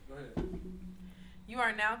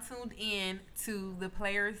are now tuned in to the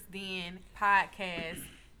Players Den podcast.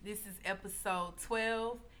 This is episode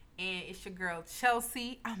 12, and it's your girl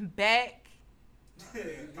Chelsea. I'm back.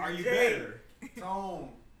 Are you better? Tone.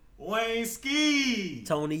 Wayne Ski.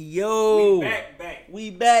 Tony, yo. We back. We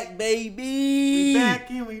back, baby. We back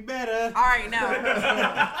and we better. All right,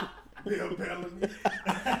 now. Bill Bellamy.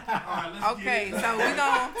 Okay, so we're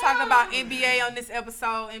going to talk about NBA on this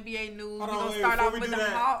episode, NBA news. We're going to start off with the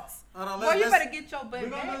Hawks. Well, you better get your butt We're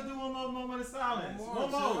going back. to do one more moment of silence. One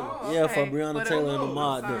more. Oh, Yeah, okay. for Breonna Taylor and the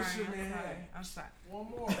mod. I'm though. sorry. I'm sorry. One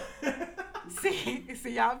more.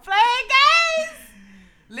 See y'all playing games.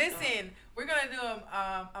 Listen, we're gonna do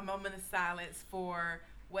a moment of silence for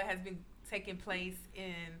what has been taking place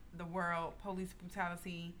in the world, police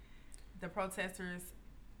brutality, the protesters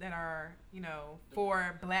that are,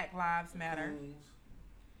 for Black Lives Matter.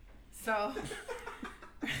 So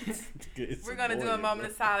we're gonna do a moment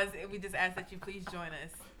of silence, and we just ask that you please join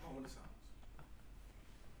us. Moment of silence.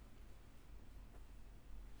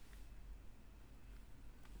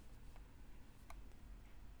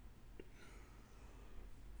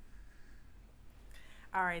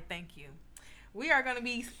 All right, thank you. We are going to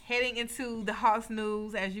be heading into the Hawks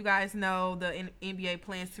news. As you guys know, the NBA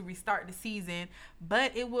plans to restart the season,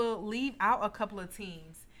 but it will leave out a couple of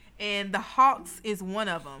teams. And the Hawks is one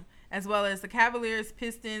of them, as well as the Cavaliers,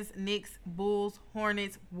 Pistons, Knicks, Bulls,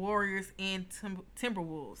 Hornets, Warriors, and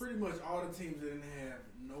Timberwolves. Pretty much all the teams that didn't have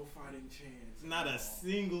no fighting chance. Not a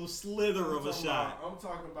single slither of a shot. I'm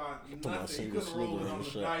talking about about nothing. You single couldn't roll slither it of on a the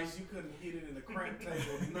shot. dice. You couldn't hit it in the crank table.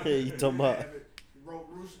 Nothing. Hey, you talking about-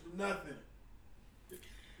 Nothing.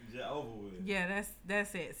 Yeah, over with. Yeah,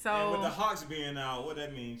 that's it. And with So the Hawks being out, what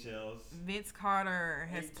that mean, Chels? Vince Carter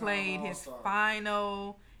has Eight-time played his All-Star.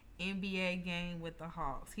 final NBA game with the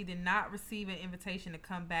Hawks. He did not receive an invitation to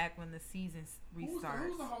come back when the season restarts.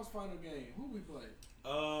 Who's the Hawks final game? Who we played?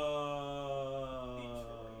 Damn,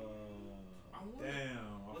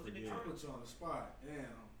 I forget. I put you on the spot. Damn.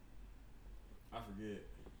 I forget.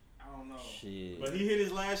 I don't know. Shit. But he hit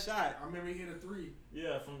his last shot. I remember he hit a 3.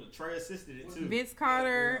 Yeah, from the Trey assisted it too. Vince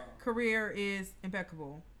Carter Yeah. career is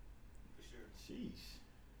impeccable. Sheesh.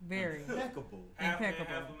 Very. Impeccable. Impeccable.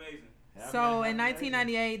 Half amazing. So in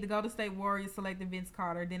 1998, the Golden State Warriors selected Vince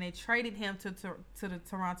Carter. Then they traded him to the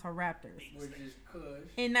Toronto Raptors. Which is Kush.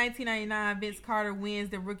 In 1999, Vince Carter wins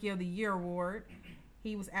the Rookie of the Year award.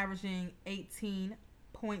 He was averaging 18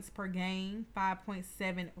 points per game,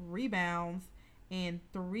 5.7 rebounds, and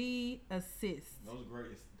 3 assists. Those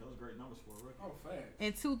great numbers for a rookie. Oh, fast.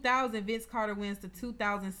 In 2000, Vince Carter wins the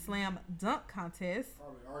 2000 Slam Dunk Contest.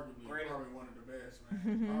 Arguably Great. probably one of the best,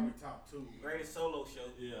 man. Probably top 2. Greatest solo show.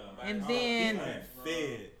 Yeah. And Oh, then he went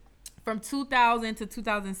fed. from 2000 to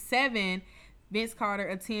 2007, Vince Carter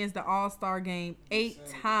attends the All-Star Game 8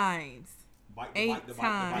 times. Bike, Eight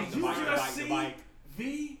times. the You bike, the just bike, the see bike.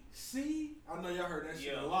 VC? I know y'all heard that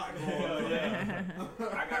shit Yeah. a lot going on. Yeah.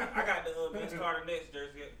 I got the Vince Carter Nets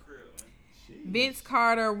jersey at the crib, man. Sheesh. Vince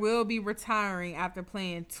Carter will be retiring after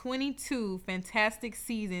playing 22 fantastic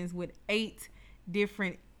seasons with 8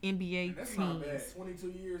 different NBA That's not bad. teams. 22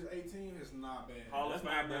 years, 18 is not bad. Hall of That's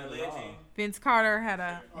not Famer, bad at legend. all. Vince Carter had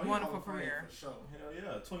a Oh, he wonderful Hall of Fame career. For sure. Hell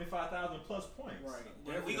yeah, 25,000 plus points. Right.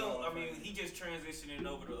 But we gon' I mean, he just transitioning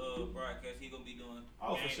over to broadcast. He gonna be doing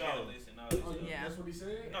Oh, for game sure. analysts and all that Oh, shit. Yeah. That's what he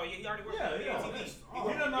said? No, he already worked Yeah, on yeah. TV. Oh,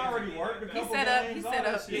 He done already worked a He couple set up- games, he all set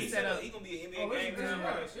that up- shit. Yeah, he set up. He gonna be an NBA Oh, game it's time.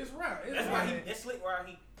 right. It's right. It's That's why right. that's slick why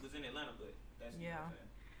he was in Atlanta, but that's Yeah. You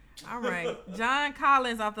know what I'm All right. John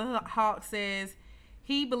Collins off the Hawks says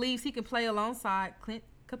he believes he can play alongside Clint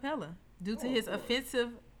Capella due to his offensive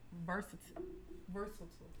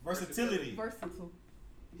Versatility. versatile.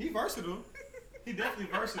 He versatile. He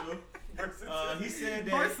definitely versatile. He said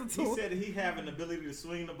that Versatile. he said that he have an ability to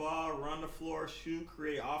swing the ball, run the floor, shoot,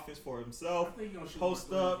 create offense for I himself, think he gonna shoot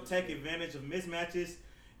post my up, threes. take advantage of mismatches.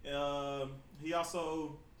 He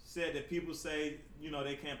also said that people say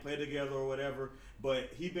they can't play together or whatever, but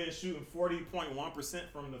he been shooting 40.1%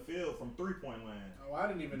 from the field from 3-point line Oh, I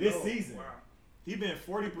didn't even this know. season. Wow. He been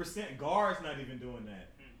 40%. Guards not even doing that.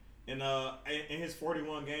 In his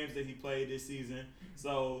 41 games that he played this season.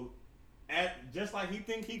 So, just like he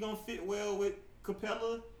think he gonna fit well with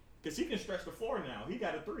Capella, because he can stretch the floor now. He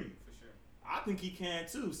got a 3. For sure. I think he can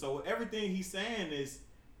too. So everything he's saying is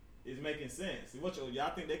making sense. Y'all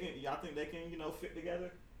think they can fit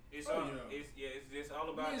together? It's Oh, all yeah. it's just all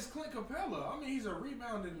I about mean, it's Clint Capella. I mean, he's a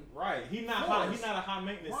rebounding. Right. He's not a high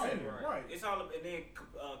maintenance Right, center. right. It's all and then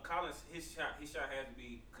Collins his shot has to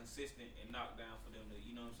be consistent and knocked down for them to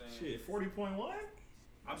you know what I'm saying. Shit, 40.1.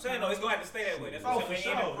 I'm saying though it's gonna have to stay that way. That's Oh, what I'm for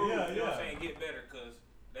saying. sure. And improve, Yeah, you know what I'm yeah. saying, get better because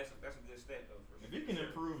That's a good stat though. For If he can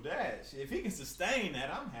improve that, shit, if he can sustain that,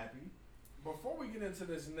 I'm happy. Before we get into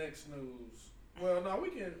this next news, well, no, we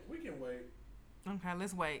can wait. Okay,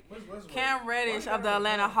 let's wait. Let's Cam wait. Reddish Why of the you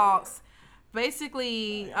Atlanta gotta- Hawks.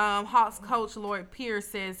 Basically, Hawks coach Lloyd Pierce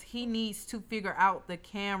says he needs to figure out the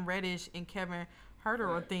Cam Reddish and Kevin Herter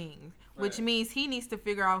Right. thing, which Right. means he needs to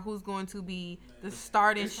figure out who's going to be the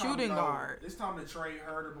starting It's time to shooting know. guard. It's time to trade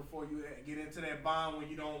Herter before you get into that bond when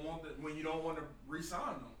you don't want to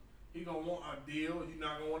re-sign him. He gonna want a deal. You're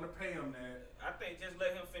not gonna want to pay him that. I think just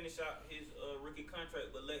let him finish out his rookie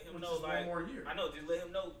contract, but let him Which know is one like more year. I know, just let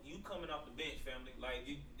him know you coming off the bench, family. Like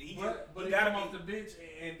he But he he gotta come be off the bench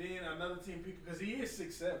and then another team because he is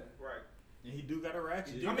 6'7". right. And he do got a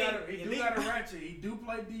ratchet. He do got a ratchet. He do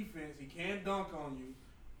play defense. He can dunk on you.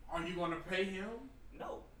 Are you gonna pay him?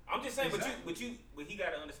 No, I'm just saying, Exactly. but he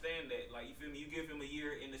gotta understand that. Like you feel me? You give him a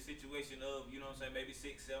year in the situation of what I'm saying, maybe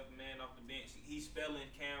 6, 7 man off the bench. He's spelling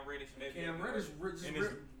Cam Reddish. Maybe Cam Reddish just And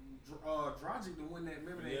it's- Dragic to win that.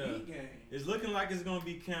 Remember that Yeah. Heat game? It's looking like it's gonna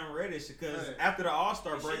be Cam Reddish because Right. after the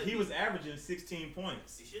All-Star It break, should he be. was averaging 16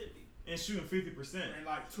 points He should be. and shooting 50%, And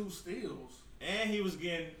like 2 steals. and he was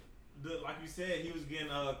getting like you said, he was getting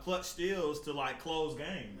clutch steals to like close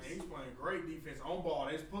games. Man, he's playing great defense on ball.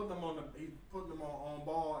 He's putting him on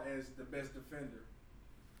ball as the best defender.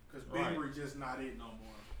 Because Right. Bembry just not it no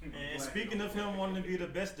more. And speaking of him wanting to be the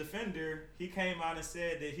best defender, he came out and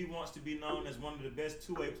said that he wants to be known as one of the best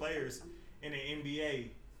two-way players in the NBA.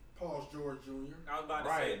 Paul George Jr. I was about to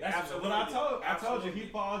Right. say That's absolutely. what I told you. Absolutely. He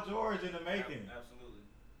Paul George in the making. Absolutely.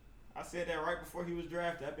 I said that right before he was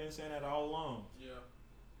drafted. I've been saying that all along. Yeah.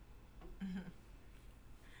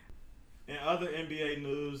 In other NBA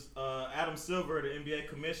news, Adam Silver, the NBA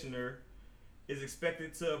commissioner, is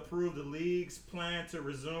expected to approve the league's plan to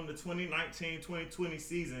resume the 2019-2020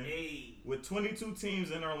 season Hey. with 22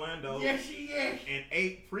 teams in Orlando Yes, he is. and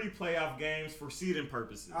 8 pre-playoff games for seeding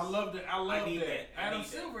purposes. I love that. I love need that. that. I Adam need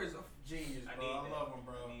that. Silver is a genius, I bro. need I that. love him,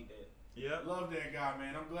 bro. I need that. Yep. Love that guy,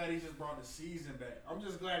 man. I'm glad he just brought the season back. I'm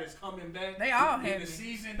just glad it's coming back. They all And happy. the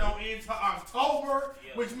season don't end till October,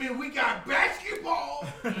 Yeah. which means we got basketball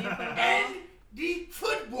and the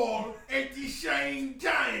football at the same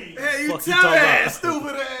time. Hey, Fuck you talking about?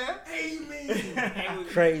 stupid ass. Amen. And we-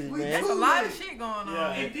 Crazy, We man. That's a lot of shit going on.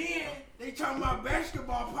 Yeah. And then they talking about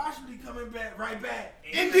basketball possibly coming back right back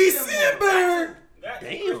In in December. Got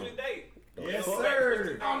Damn. Christmas Day. Yes, Go back to sir.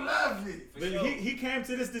 Christmas Day. I love it. For But sure. he came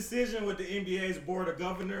to this decision with the NBA's board of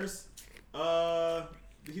governors.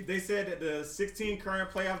 They said that the 16 current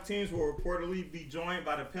playoff teams will reportedly be joined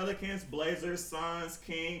by the Pelicans, Blazers, Suns,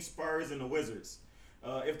 Kings, Spurs, and the Wizards.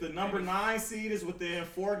 If the number 9 seed is within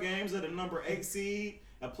 4 games of the number 8 seed,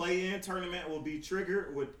 a play-in tournament will be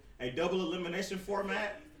triggered with a double elimination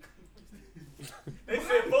format. They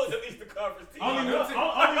said both of Eastern Conference teams. Only one.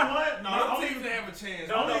 No, Only, teams that have a chance.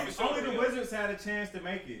 No, no, only, for sure, only the yeah. Wizards had a chance to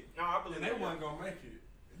make it. No, I believe And they that. weren't gonna make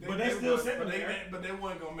it. But they still weren't- sitting but they, there. but they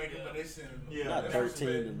weren't gonna make it. But they sent them. Yeah. Not That's 13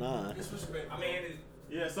 to respect. 9. Disrespect. I mean, it's,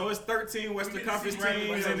 Yeah, so it's 13 Western We get to Conference see Bradley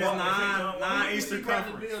teams Beal and drop it's a 9 Eastern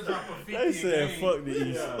Conference. Bill drop a 50 They said game. fuck the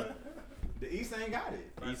East. Yeah. The East ain't got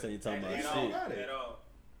it. East ain't talking At about all. shit. Got it. at all.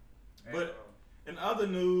 At But- all. In other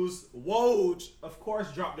news, Woj, of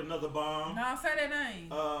course, dropped another bomb. No, say that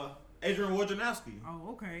name. Adrian Wojnarowski.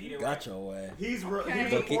 Oh, okay. Yeah. Got your ass. He's Okay.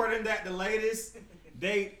 he's reporting that the latest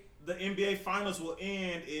date the NBA Finals will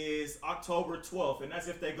end is October 12th, and that's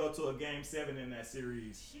if they go to a Game 7 in that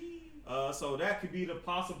series. So that could be the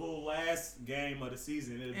possible last game of the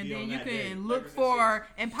season. It'll And be then on you that can day. look for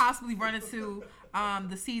and possibly run into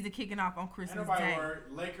the season kicking off on Ain't Christmas nobody Day. worried.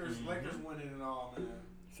 Lakers Mm-hmm. winning it all, man.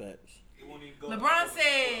 Facts. It won't even go LeBron to-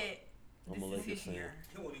 said I'm a this is Lakers his fan. year.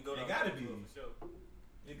 It won't even go It to gotta October, be. for sure.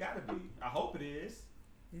 It gotta be. I hope it is.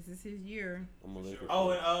 This is his year. I'm a Lakers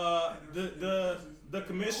Oh, fan. and the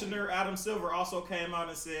commissioner Adam Silver also came out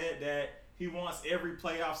and said that he wants every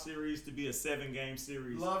playoff series to be a 7-game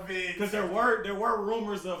series. Love it. Because there were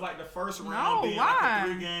rumors of like the first round No, being why? like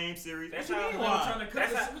a 3-game series. That's What you how mean they were why? trying to cut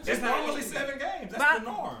That's this. how- It's It's how normally it should be. 7 games. That's But-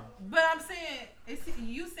 the norm. But I'm saying,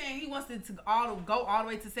 you saying he wants it to go all the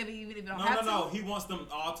way to 7, even if it don't No, have no, no. to? He wants them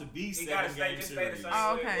all to be He gotta 7-game just stay the series. same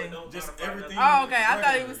Oh, way, okay. but don't Just try to find everything- nothing. Oh, okay. I thought he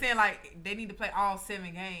regular. was saying like they need to play all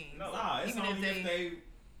 7 games. No. Nah, it's Even only if they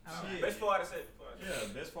Oh. shit. Best 4 out of 7. 4 out of 7.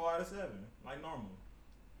 Yeah, best 4 out of 7, like normal.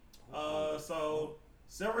 So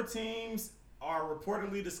several teams are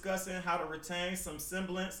reportedly discussing how to retain some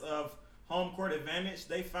semblance of home court advantage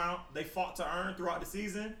they fought to earn throughout the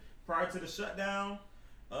season prior to the shutdown,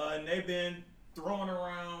 and they've been throwing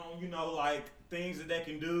around, like things that they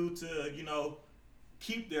can do to,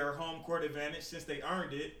 keep their home court advantage since they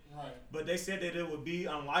earned it. Right. But they said that it would be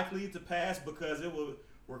unlikely to pass because it would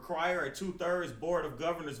require a 2/3 board of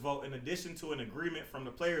governors vote in addition to an agreement from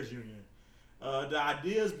the players union. The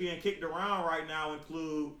ideas being kicked around right now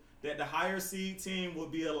include that the higher seed team will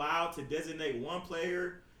be allowed to designate one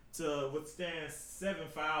player to withstand 7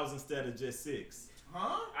 fouls instead of just 6.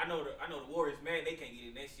 Huh? I know the Warriors, man, they can't get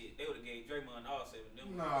in that shit. They would have gave Draymond all 7 of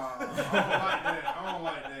them. Nah, I don't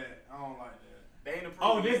like that. They ain't approved.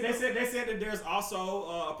 Oh, they said that there's also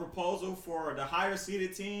a proposal for the higher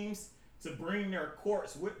seeded teams to bring their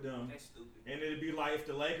courts with them. That's stupid. And it'd be like if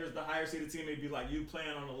the Lakers, the higher seeded team, it'd be like you playing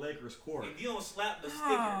on the Lakers court. If you don't slap the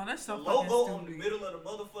sticker, that's so the logo fucking on the stupid. middle of the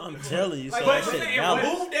motherfucking I'm court. telling you, like, so but that shit and valid.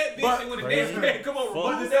 remove that bitch But- and when the Crazy. dance man come on,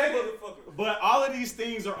 Fuck. remove that motherfucker. But all of these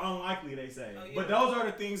things are unlikely, they say. Oh, yeah. But those are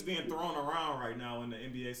the things being thrown around right now in the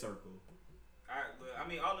NBA circle. Alright, but I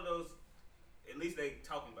mean, all of those, at least they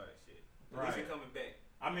talking about it shit. At least Right. they coming back.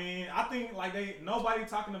 I mean, I think like nobody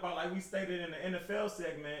talking about, like we stated in the NFL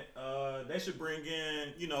segment, they should bring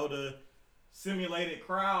in, the simulated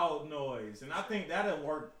crowd noise. And I think that'll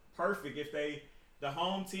work perfect if the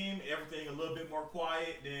home team, everything a little bit more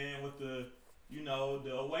quiet than with the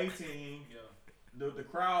away team, Yeah. the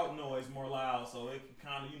crowd noise more loud, so it can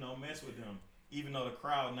kind of, mess with them, even though the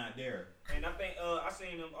crowd not there. And I think I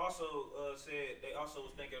seen them also said they also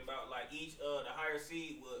was thinking about like each the higher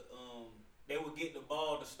seed would they would get the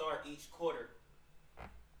ball to start each quarter.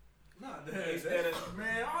 Nah, Instead of-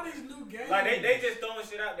 man, all these new games. Like they just throwing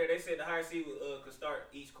shit out there. They said the higher seed could start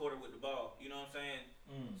each quarter with the ball. You know what I'm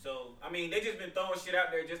saying? So I mean, they just been throwing shit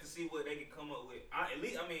out there just to see what they can come up with.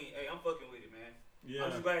 Hey, I'm fucking with it, man. Yeah.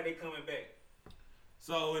 I'm just glad they coming back.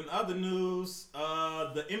 So in other news,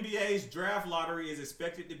 the NBA's draft lottery is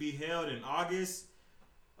expected to be held in August.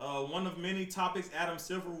 One of many topics Adam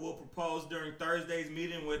Silver will propose during Thursday's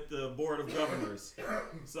meeting with the Board of Governors.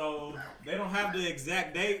 So they don't have the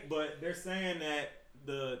exact date, but they're saying that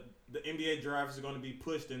the NBA draft is going to be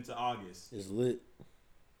pushed into August. It's lit.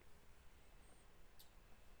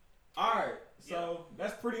 All right, so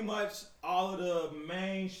that's pretty much all of the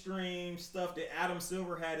mainstream stuff that Adam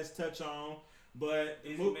Silver had his touch on. But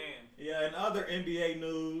Busy man. yeah, in other NBA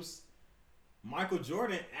news, Michael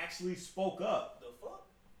Jordan actually spoke up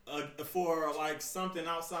The fuck? for like something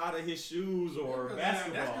outside of his shoes or That's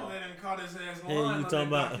basketball. because they didn't caught his ass Hey, lying you on talking that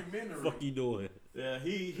about? documentary. Fuck you doing? Yeah,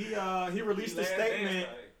 he released a Last statement. dance,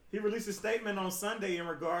 He released a statement on Sunday in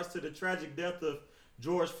regards to the tragic death of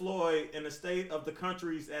George Floyd and the state of the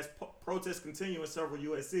countries as protests continue in several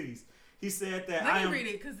U.S. cities. He said that Let me read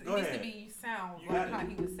it because it Go needs ahead. to be sound You like got how it.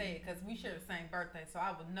 he would say it because we share the same birthday, so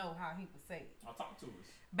I would know how he would say it. I'll talk to us.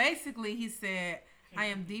 Basically, he said, I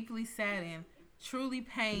am deeply saddened, truly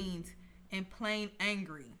pained, and plain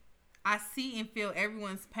angry. I see and feel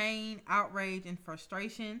everyone's pain, outrage, and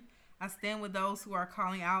frustration. I stand with those who are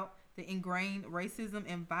calling out the ingrained racism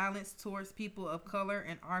and violence towards people of color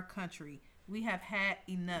in our country. We have had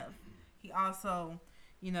enough. He also,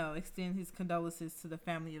 extends his condolences to the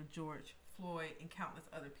family of George Floyd and countless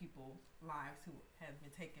other people's lives who have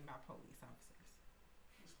been taken by police officers.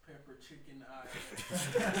 It's pepper chicken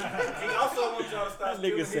eyes. He also wants y'all to stop That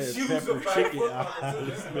nigga stealing his said shoes pepper up out of chicken football, eyes, too.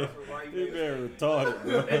 That's man. why you They niggas very slick. retarded,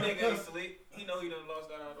 bro. That nigga ain't slick. He know he done lost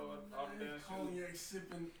that out on the damn shoes. Cognac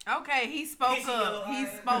sipping. Okay, he spoke Pissy up. yellow He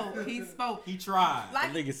eyes. spoke. He spoke. He tried.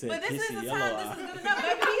 Like, That nigga said but this is pissy the yellow time. eye. This is good enough.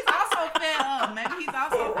 Maybe he's also fed up. Maybe he's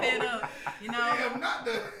also fed up. Damn, not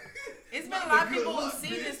the. It's been a not lot of the people good who luck, see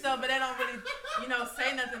bitch. this stuff, but they don't really,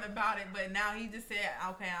 say nothing about it. But now he just said,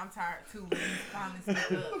 "Okay, I'm tired too." And he's finally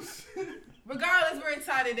spoke up. Regardless, we're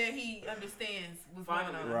excited that he understands what's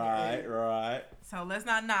going on. Right. So let's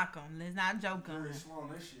not knock him. Let's not joke on Jerry him. Sloan,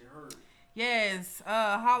 that shit hurt. Yes,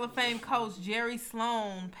 Hall of Fame coach Jerry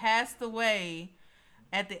Sloan passed away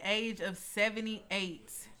at the age of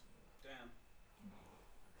 78. Damn.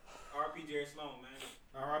 R.P. Jerry Sloan, man.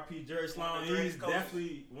 R.I.P. Jerry Sloan. One of the He's greatest coaches.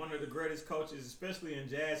 definitely one of the greatest coaches, especially in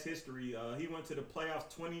Jazz history. He went to the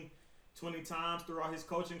playoffs 20 times throughout his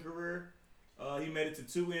coaching career. He made it to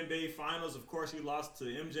 2 NBA finals. Of course, he lost to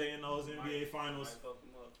MJ in those NBA finals. Might fuck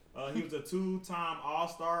him up. He was a 2-time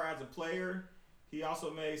All-Star as a player. He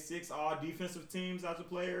also made 6 All-Defensive teams as a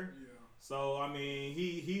player. Yeah. So I mean,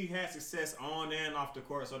 he had success on and off the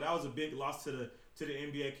court. So that was a big loss to the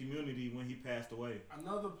NBA community when he passed away.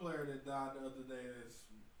 Another player that died the other day is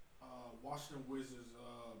Washington Wizards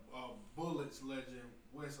Bullets legend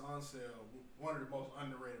Wes Unseld, one of the most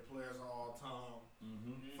underrated players of all time.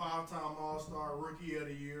 Mm-hmm. 5-time All-Star, Rookie of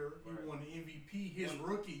the Year. He Right. won the MVP his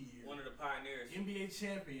rookie year. One of the pioneers. NBA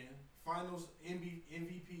champion, Finals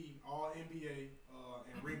MVP, All NBA,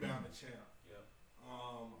 and rebounding champ. Yeah.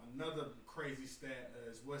 Another crazy stat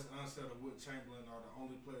is Wes Unseld and Wilt Chamberlain are the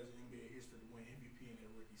only players in NBA history to win MVP in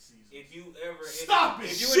their rookie season. If you ever Stop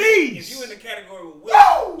it! If Sheesh! you in the category with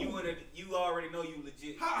Woo! Will, you already know you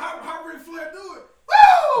legit. How Ric Flair do it?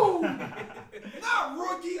 Woo! Not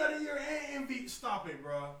rookie of the year and MVP. Stop it,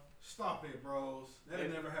 bro. Stop it, bros. That'll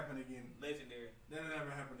never happen again. Legendary. That'll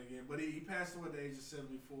never happen again. But he passed away at the age of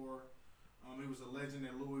 74. He was a legend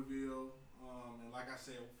at Louisville. And like I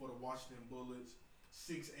said, for the Washington Bullets,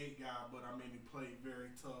 6'8" guy, but I mean, he played very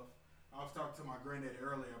tough. I was talking to my granddaddy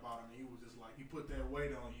earlier about him, and he was just like, he put that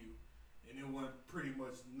weight on you, and it wasn't pretty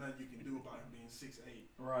much nothing you can do about him being 6'8".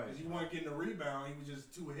 Right. Because you weren't getting the rebound, he was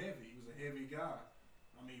just too heavy. He was a heavy guy.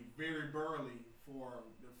 I mean, very burly for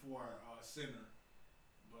a center.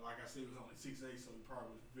 But like I said, he was only 6'8", so he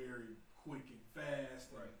probably was very quick and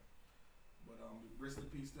fast. Right. But rest in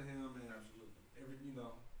peace to him, and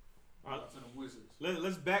to the Wizards.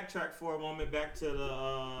 Let's backtrack for a moment back to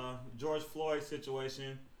the George Floyd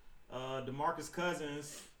situation. DeMarcus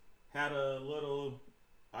Cousins had a little,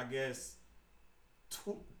 I guess,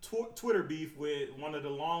 Twitter beef with one of the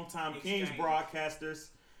longtime Kings broadcasters,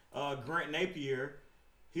 Grant Napier.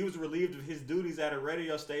 He was relieved of his duties at a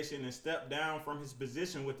radio station and stepped down from his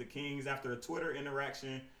position with the Kings after a Twitter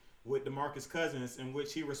interaction with DeMarcus Cousins, in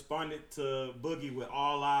which he responded to Boogie with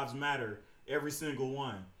 "All Lives Matter," every single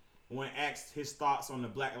one, when asked his thoughts on the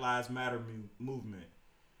Black Lives Matter movement.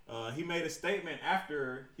 He made a statement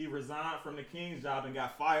after he resigned from the Kings job and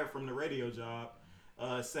got fired from the radio job,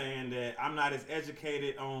 saying that "I'm not as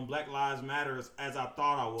educated on Black Lives Matter as I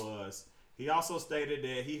thought I was." He also stated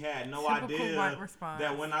that he had no idea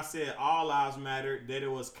that when I said all lives matter, that it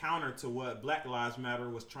was counter to what Black Lives Matter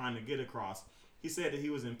was trying to get across. He said that he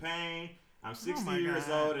was in pain. I'm 60 years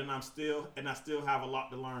old, and I still have a lot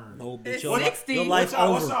to learn. No, bitch, your life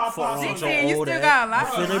over for on 60, your you old still ass. got a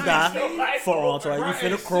lot You to finna learn. die for on your ass. You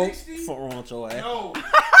finna croak 60? for on your ass. No,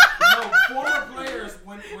 former players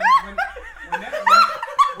when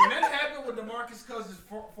that happened with DeMarcus Cousins,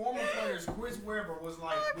 former players, Chris Webber was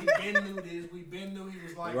like, "We been knew this. We been knew he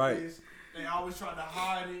was like this." They always tried to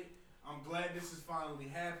hide it. I'm glad this is finally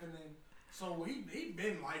happening. So he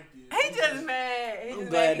been like this. He just mad. I'm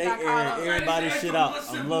glad they airing everybody's shit out.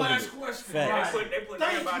 I'm loving it. Facts. They put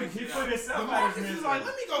everybody's shit out. DeMarcus was like,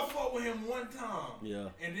 "Let me go fuck with him one time." Yeah.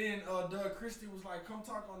 And then Doug Christie was like, "Come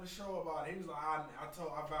talk on the show about it." He was like, I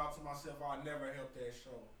vowed to myself I'd never help that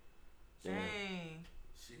show. Yeah. Dang.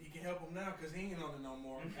 Shit, he can help him now because he ain't on it no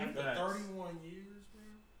more. After 31 years, bro.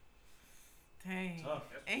 Dang. Tough.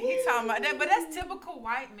 And he talking about that, but that's typical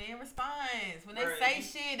white man response. When they say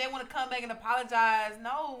shit, they want to come back and apologize.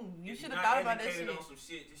 No, you should have thought about that shit. On some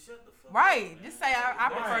shit, just shut the fuck Right. up, Just man. say I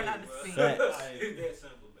prefer not to speak. Facts. It's that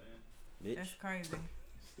simple, man. Bitch. That's crazy.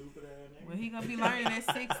 Stupid ass nigga. Well, he gonna be learning at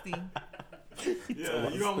 60. Yeah,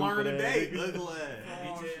 you gonna learn today, ugly ass.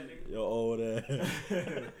 Bitch ass nigga. Your old ass.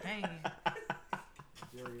 Dang.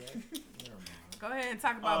 Go ahead and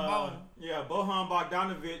talk about Bo. Yeah, Bojan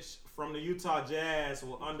Bogdanovic from the Utah Jazz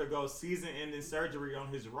will undergo season-ending surgery on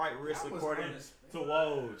his right wrist, That was according unexpected. to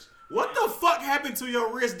Woj. What the fuck happened to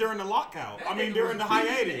your wrist during the lockout? That I mean, nigga during was the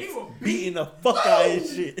beating- hiatus. He was Beating the fuck out of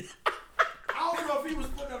his shit. I don't know if he was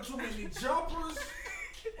putting up too many jumpers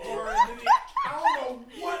or did he, I don't know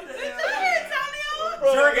what the hell.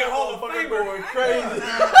 Jerking Hall of Fame going crazy. I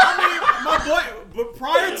mean, my boy, but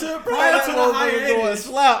prior to the hiatus,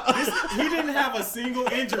 slap. he didn't have a single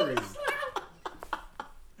injury.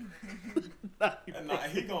 Nah,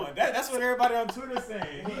 he going. That's what everybody on Twitter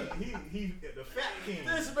saying. He the fat king.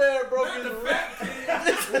 This man broke his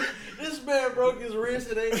This man broke his wrist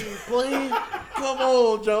and ain't even clean. Come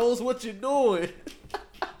on, Jones, what you doing?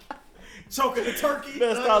 Choking the turkey.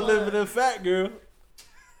 Better start living in fat, girl.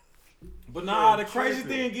 But nah, the crazy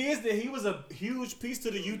thing is that he was a huge piece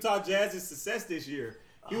to the Utah Jazz's success this year.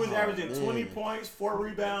 He was averaging 20 points, 4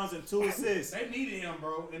 rebounds, and 2 assists. They needed him,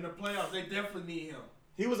 bro. In the playoffs, they definitely need him.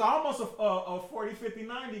 He was almost a 40, 50,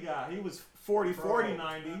 90 guy. He was 40, 40,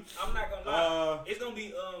 90. I'm not gonna lie. It's gonna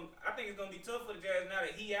be I think it's gonna be tough for the Jazz now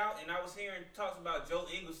that he out. And I was hearing talks about Joe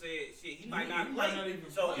Ingles said shit he might not play.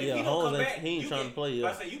 So if Yeah, he don't Holmes come back, he ain't you trying can, to play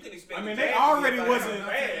yet. I say you can expect. I mean, the they Jazz to already get wasn't-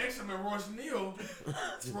 bad. Exum and Royce Neal.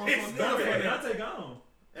 Dante gone.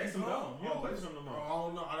 Exum gone. He don't play for them no more. I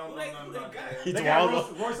don't know nothing about that. He They took got all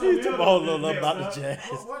Royce he O'Neal took all to about next the up.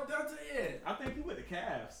 Jazz. What Dante is? I think he with the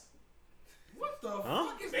Cavs. What the Huh?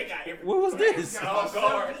 fuck is They got every. What was this? All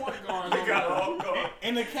guards. Point guards. They got all guards.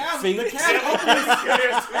 And the Cavs Phoenix. the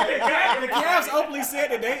Cavs openly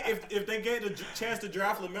said that if they get the chance to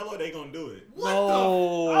draft LaMelo, they gonna do it.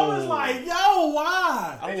 No. I was like, yo,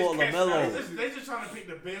 why? I They want just LaMelo. They just trying to pick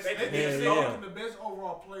the best. They They just just yeah. the best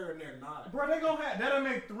overall player, and they're not. Bro, they gonna have that'll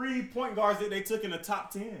make 3 point guards that they took in the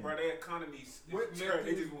top 10. Bro, their economies. What,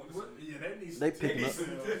 They just want some. yeah, they need. They some picking up.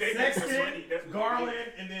 tickets. They need some money. That's what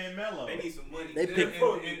Garland, and then Melo. They need some money. They And, pick-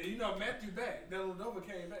 and you know Matthew back. Dellavedova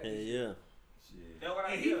came back. Yeah. That's what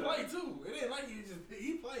I And he hear. played too. It ain't like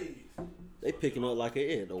he played. They picking up like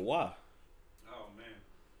it ain't. Why? Oh man.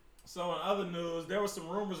 So in other news, there was some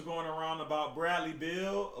rumors going around about Bradley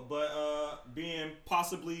Beal, but being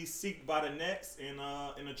possibly seeked by the Nets in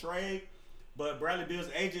a trade. But Bradley Beal's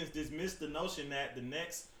agents dismissed the notion that the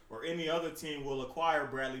Nets or any other team will acquire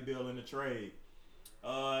Bradley Beal in the trade.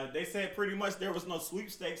 They said pretty much there was no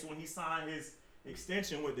sweepstakes when he signed his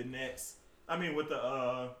extension with the Nets. I mean with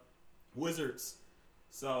the Wizards.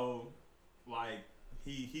 So like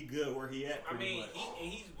he good where he at. I Pretty mean, much.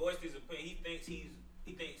 he's voiced his opinion.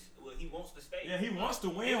 He thinks well, he wants to stay. Yeah, he wants to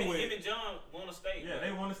win him, with. him and John want to stay. Yeah, but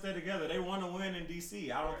they want to stay together. They want to win in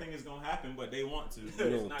DC. I don't think it's gonna happen, but they want to. You It's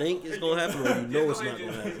don't not think gonna- it's gonna happen, or you know it's not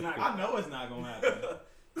gonna happen. I know it's not gonna happen.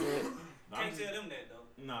 Can't tell them that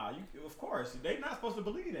though. Nah, you of course they not supposed to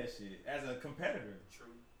believe that shit as a competitor. True.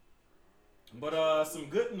 But some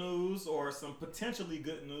good news or some potentially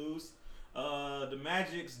good news. The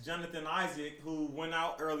Magic's Jonathan Isaac, who went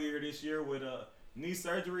out earlier this year with a knee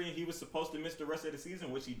surgery, and he was supposed to miss the rest of the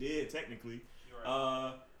season, which he did technically. You're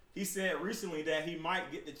right. He said recently that he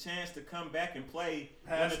might get the chance to come back and play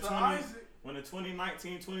Pastor Isaac. when the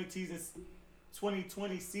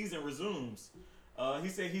 2019-2020 season resumes. He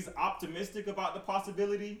said he's optimistic about the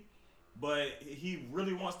possibility, but he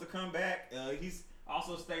really wants to come back. He's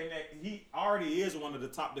also stating that he already is one of the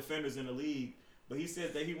top defenders in the league, but he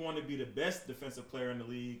says that he wanted to be the best defensive player in the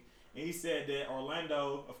league. And he said that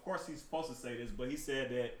Orlando, of course he's supposed to say this, but he said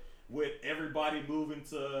that with everybody moving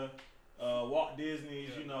to Walt Disney's,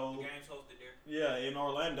 Yeah, you know, the game's hosted there. yeah, in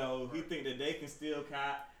Orlando, he think that they can still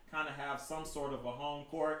kind of have some sort of a home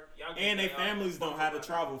court, Y'all get and their that, families y'all don't have to fuck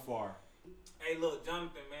travel far. Hey, look,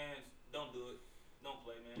 Jonathan, man, don't do it. Don't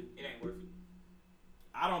play, man. It ain't worth it.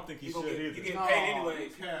 I don't think he You should gonna get- either. you get- paid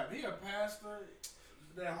anyways. Cap. He a pastor.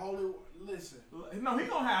 That holy. Listen. No, he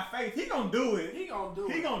gonna have faith. He gonna do it. He gonna do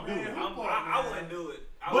it. He gonna do Man, it. who bought, I man? wouldn't do it.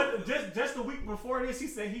 I But wouldn't do it. just the week before this, he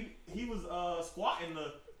said he was squatting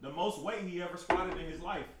the most weight he ever squatted in his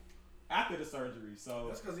life after the surgery. So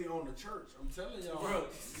That's because he owned the church. I'm telling y'all. Bro.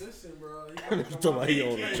 Listen, bro. He You talking about he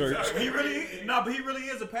own the church? he really but he really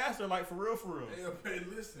is a pastor, like for real, for real. Hey,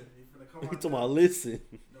 listen. He finna come You out talking there. about listen?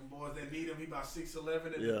 Them boys that need him, he about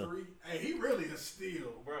 6'11" at Yeah. the 3. Hey, he really a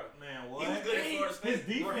steal. Bro, Man, he was what? good at Florida State. His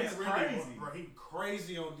defense Bro, crazy. Bro, he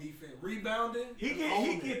crazy on defense. Rebounding. He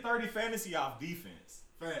get 30 fantasy off defense.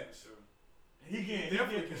 Facts. He He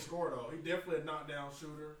definitely can score though. He definitely a knockdown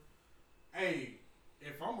shooter. Hey,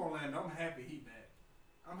 if I'm Orlando, I'm happy he back.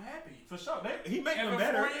 I'm happy. for sure. He make And them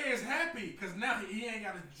better. Fournier is happy because now he ain't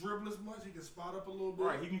got to dribble as much. He can spot up a little bit.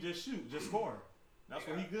 Right, he can just shoot, just score. That's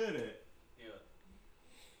what he good at.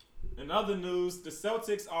 Yeah. In other news, the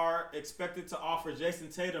Celtics are expected to offer Jason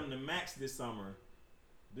Tatum the max this summer.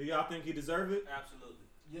 Do y'all think he deserve it? Absolutely.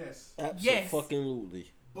 Yes, Absolutely.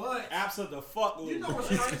 but Absolutely. you know what's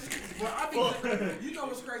crazy? Well, you know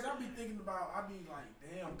what's crazy? I be thinking about. I be like,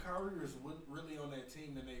 damn, Kyrie was really on that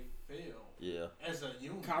team and they failed Yeah. as a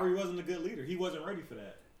unit. Kyrie wasn't a good leader. He wasn't ready for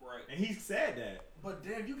that. Right. And he said that. But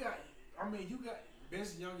damn, you got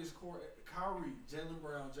best youngest core: Kyrie, Jaylen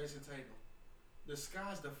Brown, Jason Tatum. The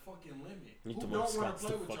sky's the fucking limit. You Who talking don't about want Scott's to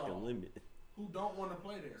play the with fucking y'all? limit? Who don't want to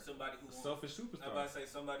play there? Somebody who wants. Selfish I'm superstar. about to say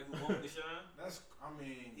somebody who wants to shine. That's, I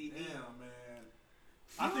mean, He- damn, man.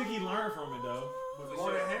 I think he learned from it though. But For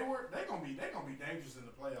Gordon sure. Hayward, they gonna be dangerous in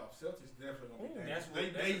the playoffs. Celtics definitely gonna be dangerous.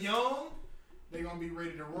 That's They what- young, they gonna be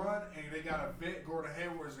ready to run, and they got a vet. Gordon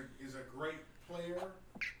Hayward is a great player.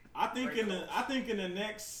 I think in the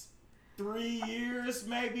next 3 years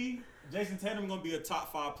maybe, Jason Tatum gonna be a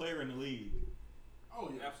top 5 player in the league.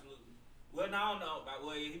 Oh yeah, Absolutely. Well, no, I don't know.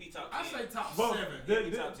 Well, he be top 10. I say top But,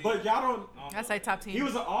 7. but y'all don't. I don't I know. say top 10. He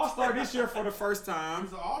was an All-Star this year for the first He time.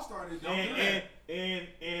 was an All-Star. Don't do And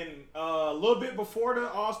that. a little bit before the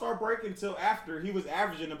All-Star break until after, he was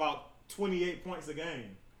averaging about 28 points a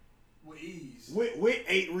game With ease. with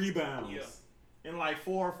 8 rebounds Yeah. and like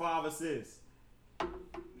 4 or 5 assists No,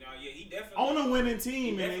 yeah, he definitely on a winning he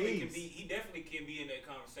team in the definitely can East. be. He definitely can be in that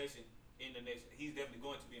conversation in the next. He's definitely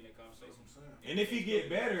going to be in that That's conversation. what I'm saying. And if he get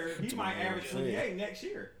better, he might average Yeah. 28 next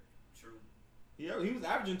year. True. He was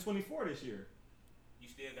averaging 24 this year. You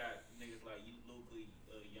still got niggas like Luka,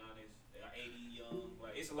 Giannis, AD Young.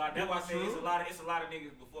 Like it's a lot. That's why I say it's a lot of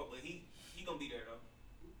niggas before, but he gonna be there though.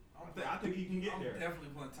 I think he can get there. I'm definitely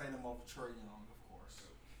putting Tatum over Trae Young, of course.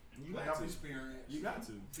 You Playoff got to. experience. You got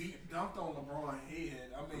to. Dunked on LeBron's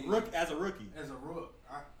head. I mean, As a rookie. As a rook.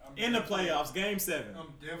 In the playoffs, Game 7.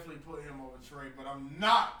 I'm definitely putting him over Trae, but I'm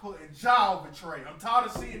not putting Ja over Trae. I'm tired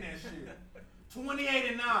of seeing that shit.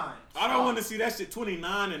 28-9. I don't want to see that shit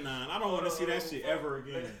 29-9. I don't want to see that shit ever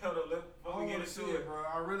again. Hold on, before we get into it, bro.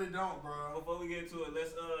 I really don't, bro. Before we get into it,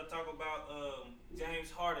 let's talk about James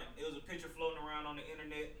Harden. It was a picture floating around on the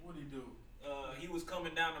internet. What'd he do? He was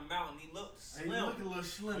coming down the mountain. He looked slim. He looked a little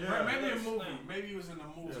slim. Yeah. Maybe a He looked movie. slim. Maybe he was in a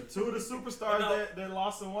movie. Yeah, two of the superstars that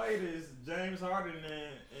lost some weight is James Harden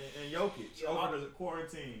and Jokic over the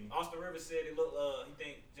quarantine. Austin Rivers said he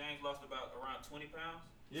think James lost about around 20 pounds.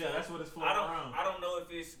 Yeah, So that's what it's floating around. I don't know if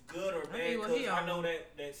it's good or bad because I know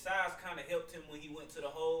that size kind of helped him when he went to the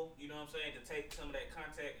hole. You know what I'm saying? To take some of that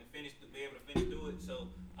contact and be able to finish through it. So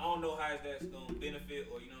I don't know how that's gonna benefit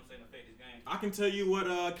or you know what I'm saying affect his game. I can tell you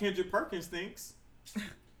what Kendrick Perkins thinks.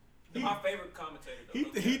 My favorite commentator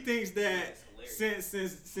though. He thinks that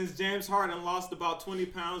since James Harden lost about 20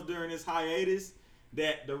 pounds during his hiatus,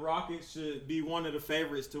 that the Rockets should be one of the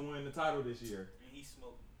favorites to win the title this year. And he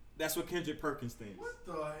smoked. That's what Kendrick Perkins thinks. What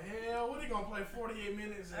the hell? What, he gonna play 48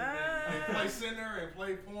 minutes and play center and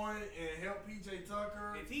play point and help PJ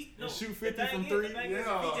Tucker? If he And shoot 50 from three?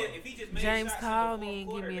 If he just made James, shots call in the me and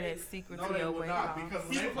fourth give me quarter, that they- secret No, to they your would weight not loss. because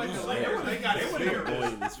when they played the Lakers, they got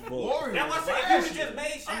Boy, this fuck. Warriors. That's why I said if last he year. just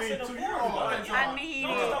made shots I mean, in the 2 fourth years quarter. ago. I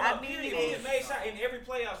need If he it. just made shots in every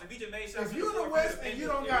playoffs, if he just made shots If in you in the fourth West quarter, and you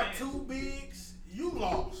don't got two bigs, you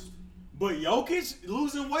lost. But Jokic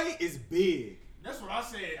losing weight is big. That's what I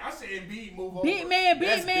said. I said Embiid move over. Big man,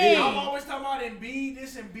 That's big big. I'm man. always talking about Embiid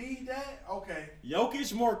this, Embiid that. Okay.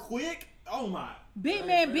 Jokic more quick. Oh my. Big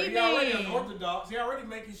man, big He already man. unorthodox. He already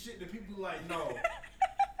making shit that people like no.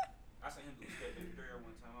 I seen him do step back there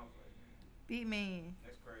one time. I was like, man, Big man.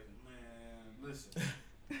 that's crazy. Man, listen.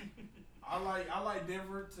 I like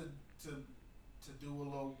Denver to do a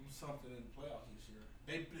little something in the playoffs this year.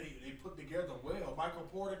 They put together well. Michael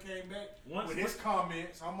Porter came back with his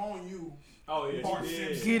comments. I'm on you. Oh yeah, Bart he did.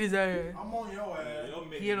 Simpson. Get his ass. I'm on your ass. Yeah, your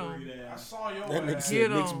mixed Get 'em. breed I ass. saw your That nigga ass. said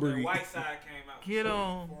Get mixed on. The breed. white side came out. Get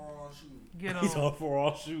on. For shoot. Get He's on. all for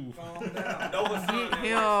all shoes. Calm down. Noah Son, that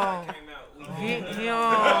Get white side him. came out. We Get did. him.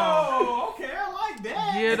 Oh, okay, I like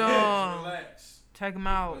that. Get on. Relax. Check him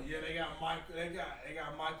out. But yeah, they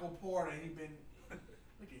got Michael Porter. He been look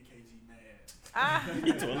at KG mad. Ah.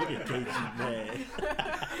 He told look at KG, man.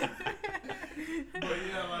 But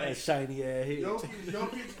yeah, like That shiny ass head.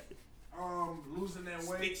 Jokic, losing that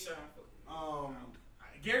Spit weight. shot.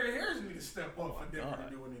 Gary Harris need to step up for Denver to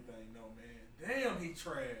do anything. No man, damn, he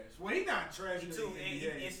trash. Well, he not trash in the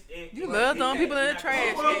NBA. You love throwing people in the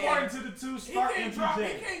trash. Well, man. according to the two He start can't drop. He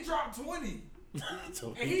MPJ. can't drop 20.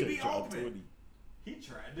 So And he be just dropped open. 20. He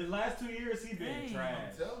tried. The last 2 years he been Dang. trash.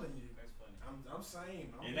 I'm telling you. That's funny. I'm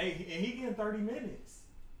saying. And he getting 30 minutes.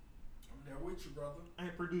 I'm there with you, brother. I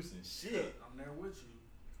ain't producing shit. I'm there with you.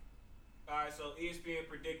 Alright, so ESPN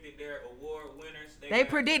predicted their award winners. They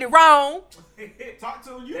predicted wrong. Talk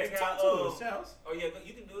to him. You They talk got, to us, Charles. Oh yeah,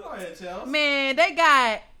 you can do it. Go ahead, Charles. Man, they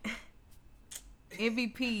got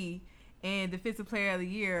MVP and Defensive Player of the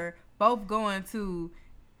Year both going to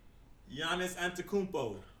Giannis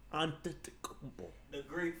Antetokounmpo. Antetokounmpo. The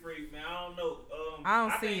Greek freak, man. I don't know. I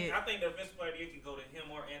don't see it. I think the defensive player of the year could go to him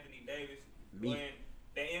or Anthony Davis. Me. When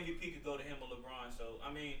the MVP could go to him or LeBron. So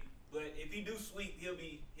I mean, but if he do sweep, he'll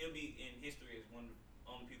be in history as one of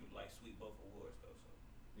the only people to like sweep both awards though. So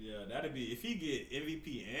Yeah, that'd be if he get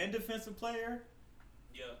MVP and defensive player.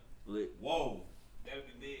 yeah, Lit. Whoa. that'd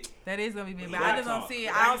be big. that is gonna be big, He but I gotta just don't talk. see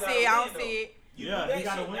it. But I now don't you see it. I gotta don't win, see it. You Yeah, do that he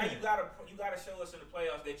gotta shit, win. Now you gotta show us in the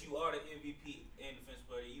playoffs that you are the MVP and defensive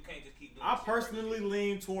player. You can't just keep doing. I shit personally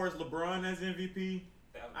lean towards LeBron as MVP.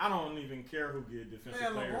 That was- I don't even care who get defensive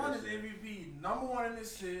Man, player. LeBron this is year. MVP, number one in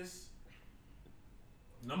assists.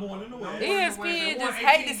 Number one in the West. Number one. ESPN They won just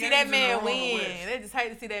hate to 18 see that games in a man row in the win. West. They just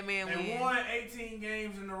hate to see that man They win. won 18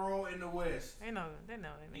 games in a row in the West. They know. They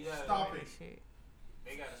You gotta Stop that it. shit.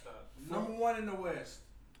 They gotta stop. Number one in the West.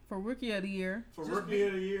 For Rookie of the Year, For Just rookie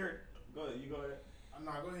of the year, go ahead. You go ahead.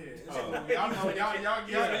 Nah, go ahead. It's Oh. cool. Y'all know, y'all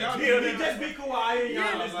Yeah, get he it. just be Kawhi and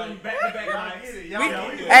Yeah, Giannis like- them back-to-back Y'all nights. get it. We- Y'all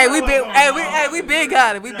get it. hey, we been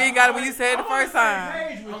got it. We been got it when you said it the I'm on first time. same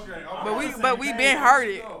page with you. Okay, I'm But on we the same but we page been with heard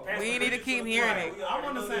you. it. No. We need to keep hearing it. I'm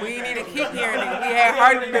on the same We need to page. keep hearing it. We had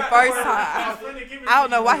heard it the first time. I don't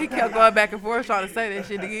know why he kept going back and forth trying to say that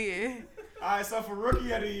shit again. All right, so for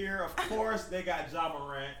rookie of the year, of course, they got Ja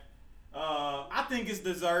Morant. I think it's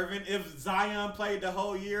deserving. If Zion played the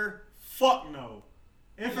whole year, fuck no.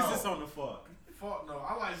 Emphasis on the fuck. Fuck no.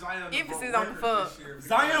 I like Zion. Emphasis on the fuck.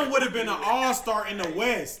 Zion would have been an all-star in the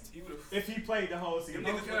West if he played the whole season.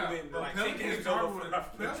 Pelicans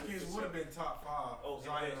would have been top 5. Oh,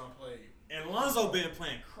 Zion played. And Lonzo been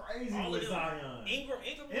playing crazy with Zion. Ingram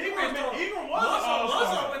was an all-star.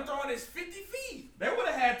 Lonzo been throwing his 50 feet. They would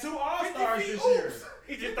have had 2 all-stars this year.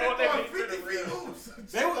 He just throwing that 50 feet hoops.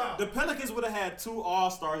 The Pelicans would have had 2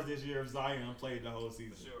 all-stars this year if Zion played the whole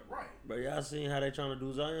season. Sure. Right. But y'all seen how they trying to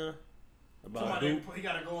do Zion? About Somebody, Duke? he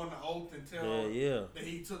got to go on the oath and tell Yeah. that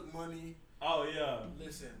he took money. Oh, yeah.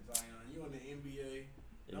 Listen, Zion, you in the NBA.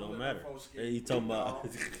 It don't matter. He talking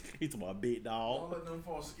about big dog. Don't let them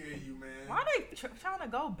folks scare you, man. Why they trying to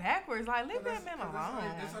go backwards? Like, leave that man alone.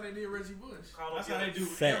 That's how they did Reggie Bush. That's how they do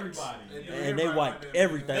Facts. everybody. And they wiped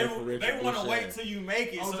everything for Reggie They want to Bush. wait till you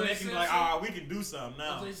make it so they can be like, we can do something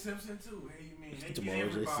now. O.J. Simpson, too. Hey, you mean, they Tomorrow, get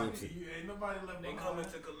O.J. everybody. Simpson. Ain't nobody left They behind. coming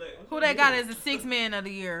to collect. Who they got as the 6th man of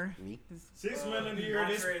the year? 6 men of the year.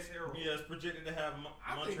 This Montrezl Harrell. it's projected to have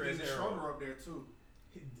I think Montrezl Dennis Harrell. Schroeder up there, too.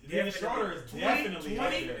 Dennis Schroeder is definitely up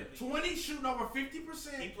there. 20 shooting over He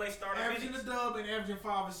 50%, plays starter averaging minutes. a dub and averaging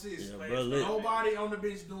 5 assists. Yeah, Play bro, starter lit. Nobody on the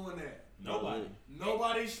bench doing that. Nobody.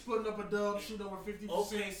 Nobody's putting up a dub, shooting over 50%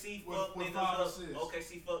 OKC fuck with niggas 5 up. assists.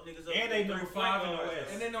 OKC fuck niggas up. And they with number 3 5 in the point West.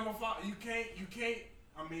 guards. And then number 5, you can't.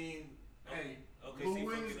 I mean, hey, OKC Lou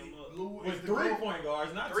fucking is them up. Lou is With the 3 GOAT. point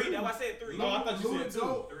guards, not 3, 2. that's why I said 3. No, I thought you Lou said is 2.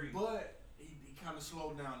 GOAT, 3. but he kind of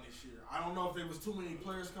slowed down this year. I don't know if there was too many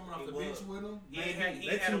players coming off He the was. bench with him. He ain't had, he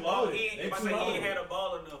They ain't had too a ball. loaded. He ain't, They if I too say he loaded. ain't had a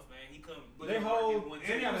ball enough, man. He come. They hold- And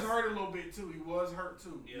he was hurt a little bit too. He was hurt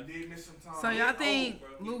too. Yeah. He did miss some time. So y'all think bro.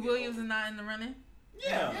 Lou He Williams old. is not in the running?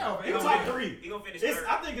 Yeah. he He gonna top finish- 3. He gonna finish It's, third.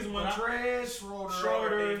 I think it's Montrez,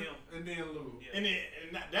 Schroeder, Then him. and then Lou. Yeah.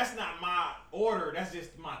 and that's not my order. That's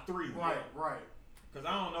just my 3. Right. Because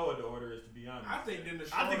I don't know what the order is, to be honest. I think Dennis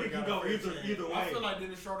I Schroeder think it can got go a fair either chance. I way. feel like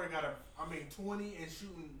Dennis Schroeder got 20 and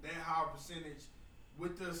shooting that high percentage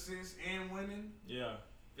with the assists and winning. Yeah.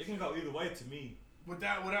 It can go either way to me.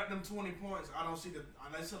 Without them 20 points, I don't see the.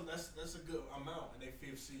 That's a good amount, and they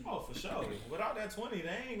 5th seed. Oh, for sure. Without that 20,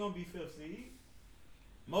 they ain't going to be 5th seed.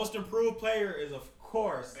 Most improved player is, of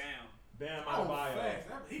course, Bam. Bam Adebayo. facts.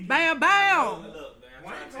 Bam, bam. Look, man. I'm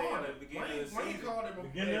Wayne trying to tell you called at it. the beginning of the Wayne season. called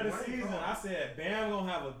it. Beginning of the Wayne season, called I it. said Bam going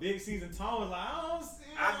to have a big season. Tom was like, I don't see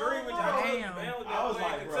I agree with you. Damn. I was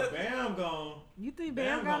like, bro, Bam gone. You think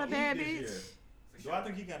Bam got a bad bitch? Do I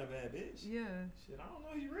think he got a bad bitch? Yeah. Shit, I don't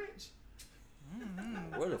know. He rich.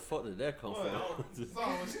 Where the fuck did that come What? from? So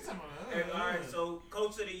what she talking about? Hey, all right, so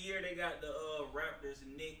coach of the year, they got the Raptors,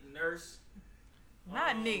 Nick Nurse.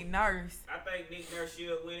 Not Nick Nurse. I think Nick Nurse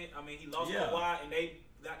should win it. I mean, he lost Yeah. to Kawhi, and they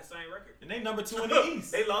got the same record. And they number 2 in the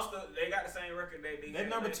East. They got the same record. They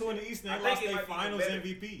number 2 in the East, and I they think lost it their might be finals better.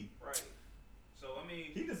 MVP. Right. So I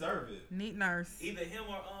mean, He deserved it. Nick Nurse. either him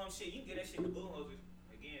or shit. You can get that shit to Bullhosers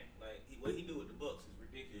again. Like what he do with the Bucks is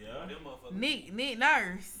ridiculous. Yeah. Them motherfuckers. Nick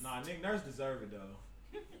Nurse. Nah, Nick Nurse deserved it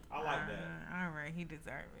though. I like that. All right, he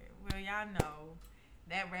deserved it. Well, y'all know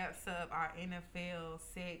that wraps up our NFL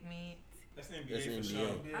segment. That's NBA That's for NBA. sure.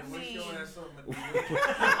 Yeah, I what's your mean- ass up,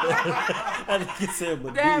 I think you said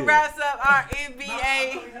That Madea. wraps up our Nah, I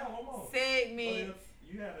NBA only have one more. segment.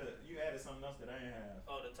 You added something else that I ain't have.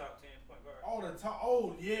 Oh, the top 10 point guard. Oh, the top.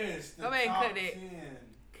 Oh, yes. The Go ahead and top cut it. 10.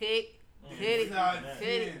 Kick, Mm. Cut it. Top Cut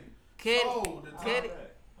 10. it. Cut Oh, the top, Cut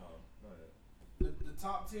it. Oh, go ahead. the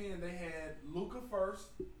top 10, they had Luka first.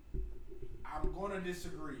 I'm going to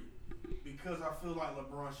disagree because I feel like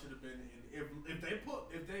LeBron should have been in. If they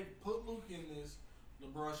put Luka in this,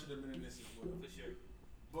 LeBron should have been in this as well. For sure.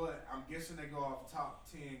 But I'm guessing they go off top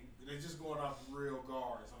 10. They're just going off real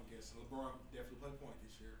guards, I'm guessing. LeBron definitely played point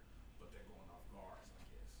this year, but they're going off guards, I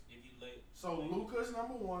guess. If you late. So Luka's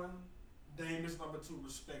number 1, Dame is number 2,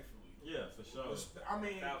 respectfully. Yeah, for sure. I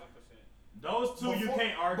mean, 1,000%. Those two you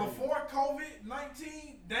can't argue. Before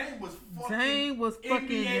COVID-19, Dame was fucking Dame was fucking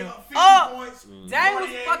NBA him up 50 up. points. Dame was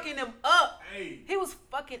 48. fucking him up. Hey, He was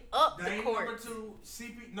fucking up the Dame court. number 2,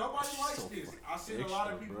 CP. Nobody likes So this. I seen a extra,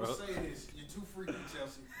 lot of people bro. say this. You're too freaky,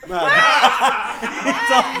 Chelsea. Nah, he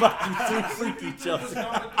talking about you too freaky, CP was Chelsea.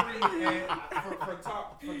 number 3 for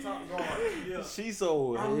top guard. Yeah. She's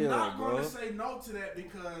so I'm hell, not going bro. to say no to that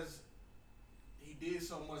because he did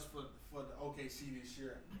so much for the OKC this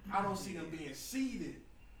year. I don't see them being seeded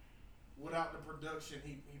without the production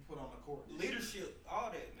he put on the court. this year. Leadership,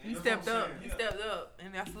 all that, man. He That's stepped what I'm up. saying. He stepped up,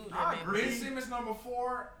 and I salute I that agree. man. Ben Simmons number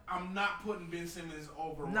 4. I'm not putting Ben Simmons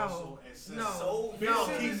over No. Russell at 7. No. So Ben No.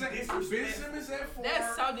 Simmons at disrespectful. 4.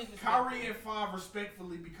 That's so disrespectful. Kyrie at 5,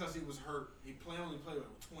 respectfully, because he was hurt. He only played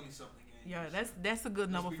with 20 something games. Yeah, that's a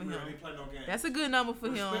good number for him. He played no games. That's a good number for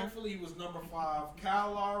him. Respectfully, he was number 5.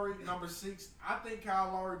 Kyle Lowry, number 6. I think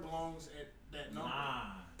Kyle Lowry belongs at that number.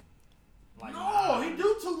 No, he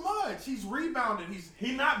do too much. He's rebounded.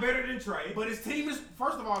 He's not better than Trey. But his team is,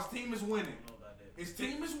 first of all, his team is winning. His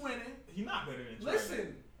team is winning. He's not better than Trey.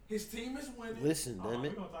 Listen, his team is winning. Listen, damn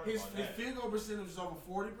it. His field goal percentage is over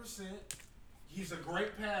 40%. He's a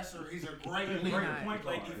great passer. He's a great leader.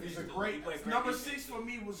 He's a great. Number 6 for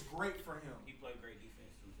me was great for him. He played great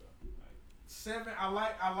defense too, bro. 7. I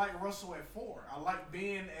like Russell at 4. I like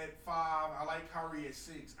Ben at 5. I like Kyrie at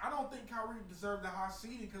 6. I don't think Kyrie deserved the high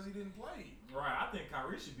seeding because he didn't play. Right. I think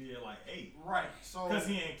Kyrie should be at like 8. Right. So because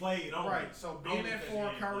he ain't played. Right. So Ben at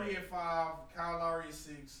 4, Kyrie at 5, Kyle Lowry at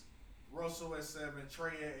 6, Russell at 7,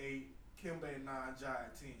 Trey at 8, Kemba at 9, Ja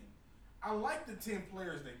at 10. I like the 10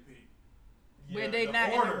 players they picked. Yeah, but they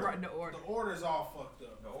not order. in the order. The order's all fucked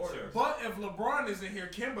up. The order. But if LeBron isn't here,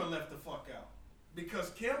 Kemba left the fuck out.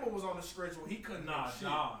 Because Kemba was on the stretch where he couldn't make shit.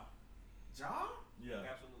 Ja? Yeah.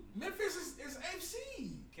 Absolutely. Memphis is AC.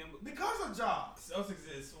 Kemba. Because of Ja. Celtics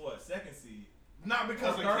is what? 2nd seed. Not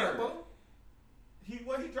because of Kemba. He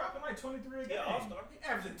dropping like 23 a game. Yeah, All-Star. He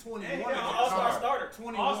averaging 21. All-Star starter.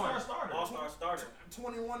 21. All-Star starter.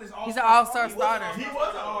 21 is all-star. He's an all-star starter. He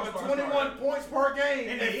was an all-star 21 points per game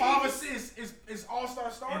and and 5 assists is all-star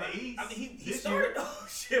starter. In the East. I mean, he started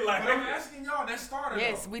shit like But I'm asking y'all, that starter.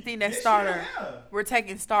 Yes, though. we think that starter. Yeah. We're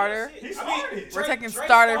taking starter. He started. We're taking Trey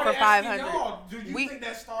starter for started. 500. Y'all, do you think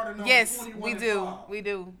that starter number Yes, 21 we and do. 5? We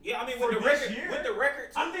do. Yeah, I mean, For with the this record, year? with the record,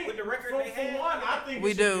 I think with the record for they had. one, I think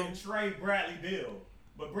We it do. should be Trey Bradley Bill.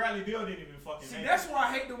 But Bradley Bill didn't even fucking See, make that's it. why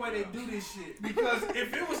I hate the way they do this shit. Because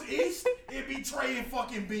if it was East, it'd be Trey and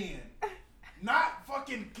fucking Ben. Not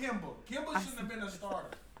fucking Kemba. Kemba shouldn't have been a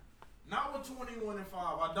starter. Not with 21 and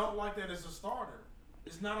 5. I don't like that as a starter.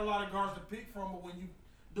 It's not a lot of guards to pick from, but when you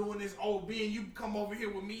doing this, Ben, you come over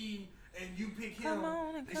here with me and you pick him,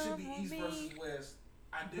 it should be East versus West.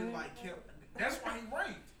 I didn't like Kemba. That's why he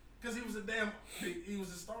ranked. Because he was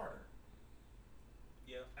a starter.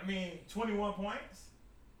 Yeah. I mean, 21 points.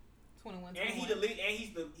 21. And he is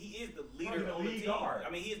the leader on the team. Guard. I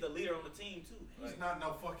mean, he is the leader on the team too. He's not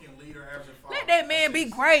no fucking leader averaging 5. Let that man be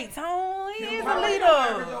great, Tone. He is a Average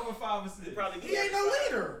leader. over 5 assists. He ain't no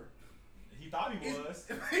leader. He thought he was.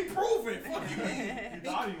 He proved it. Fuck you mean? He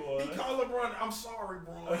thought he was. He called LeBron, I'm sorry,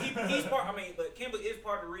 bro. He's part. I mean, but Kemba is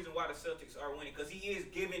part of the reason why the Celtics are winning because he is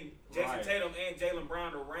giving Jason Tatum and Jaylen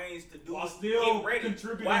Brown the reins to do. While still ready.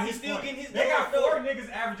 contributing. While he's still getting his. They got guard 4 up.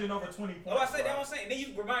 niggas averaging over 20 points. Oh, I say that. I'm saying. Then you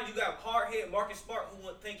remind you got hardhead Marcus Smart who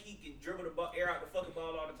would think he can dribble the ball, air out the fucking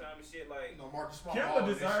ball all the time and shit. Like No, Marcus Smart. Kemba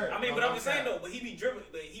deserves. I mean, but I'm just saying though. But he be dribbling.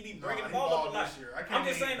 But he be bringing the ball up a lot. I'm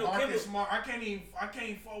just saying though. Marcus Kemba. Smart. I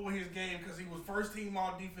can't fault with his game because he was first team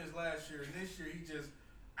all defense last year, and this year he just.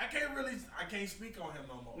 I can't speak on him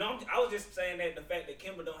no more. No, I was just saying that the fact that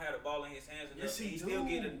Kemba don't have the ball in his hands enough, Yes, he still do.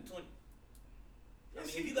 getting 20. Yes, I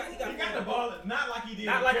mean, if you got, he got the ball, not like he did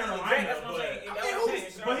not in like Carolina, that's what I'm saying. I mean, That's what I'm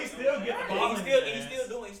saying. but he still get the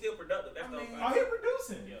ball. He's still productive. That's I the mean, whole Oh, thing. he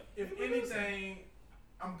producing. Yeah. If anything,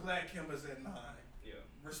 I'm glad Kemba's at 9. Yeah.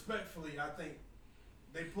 Respectfully, I think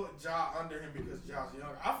they put Ja under him because Ja's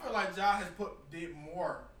younger. I feel like Ja did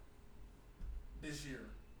more this year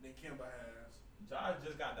than Kemba has. Ja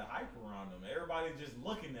just got the hype around him. Everybody just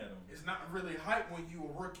looking at him. It's not really hype when you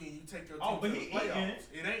a rookie and you take your team Oh, but to he the playoffs.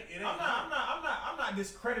 eating. It ain't. I'm not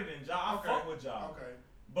discrediting Ja. I fuck with Ja. Okay.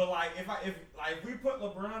 But like if we put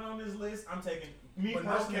LeBron on this list, I'm taking But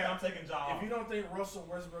no personally. cap. I'm taking Ja. If you don't think Russell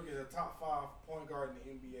Westbrook is a top 5 point guard in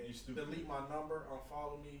the NBA, You stupid. delete my number,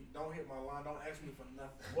 unfollow me, don't hit my line, don't ask me for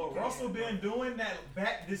nothing. What Russell been doing that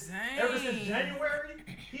back this Dang. ever since January?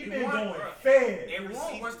 He been won, going bro. fed. Every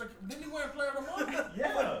season. Didn't he win Player of the Month?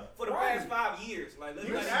 Yeah. For the Right. past 5 years, like let's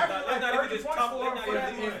He not was even averaging like even 30 just points talk. for Let's him not for even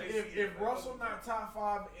that do year. this. If Russell not top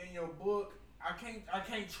 5 in your book, I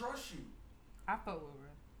can't trust you. I fuck with him.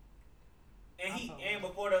 And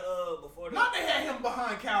before the Not they had him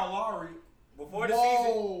behind Kyle Lowry. before the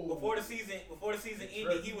Whoa. season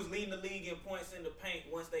ended, he was leading the league in points in the paint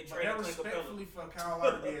once they But traded that Clint Capella. respectfully for Kyle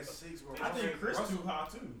Lowry to be at 6. But I think Chris Russell- too high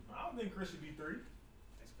too. I don't think Chris should be 3.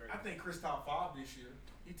 That's crazy. I think Chris top 5 this year.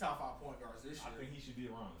 He top 5 point guards this I year. think he should be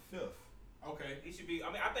around the 5th. Okay. He should be. I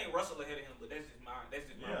mean, I think Russell ahead of him, but that's just my.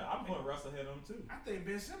 Yeah, I'm putting Russell ahead of him too. I think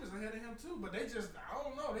Ben Simmons ahead of him too, but they just I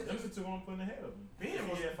don't know. They Them just the 2 I'm putting ahead of him. Ben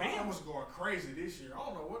Yeah, was going crazy this year. I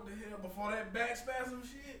don't know what the hell before that back spasm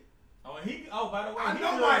shit. Oh, and by the way, I he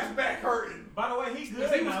know good. why his back hurting. By the way, he's good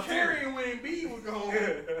Because he now was carrying when B was gone.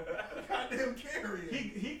 Goddamn carrying.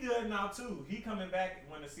 too. He good now too. He coming back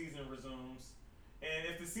when the season resumes. And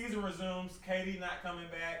if the season resumes, KD not coming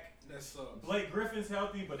back. That sucks. Blake Griffin's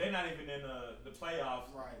healthy, but they're not even in the playoff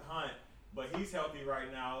hunt. But he's healthy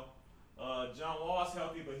right now. John Wall's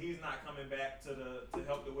healthy, but he's not coming back to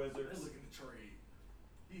help the Wizards. They're looking to trade.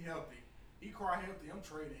 He healthy. He cry healthy. I'm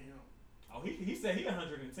trading him. Oh, he said he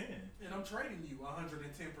 110. And I'm trading you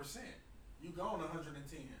 110%. You gone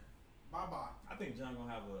 110. Bye bye. I think John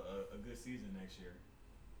gonna have a good season next year.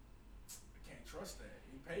 I can't trust that.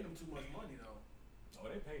 You paid him too much money though. Oh,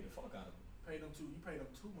 they paid the fuck out of him. You paid him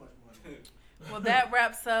too much money. Well, that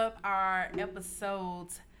wraps up our episode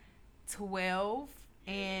 12.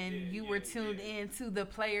 And you were tuned in to the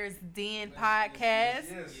Players Den podcast.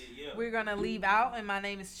 Yes. We're going to leave out. And my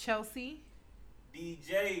name is Chelsea.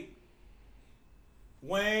 DJ.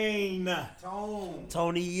 Wayne.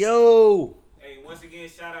 Tony, yo. Hey, once again,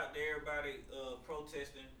 shout out to everybody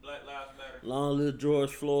protesting Black Lives Matter. Long live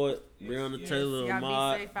George Floyd, Breonna Taylor, Y'all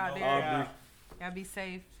Ahmaud, be safe out there. Aubrey. Y'all be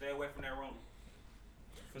safe. Stay away from that room.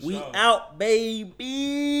 For We sure. out,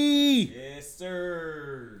 baby. Yes,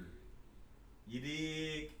 sir. You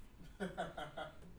dig?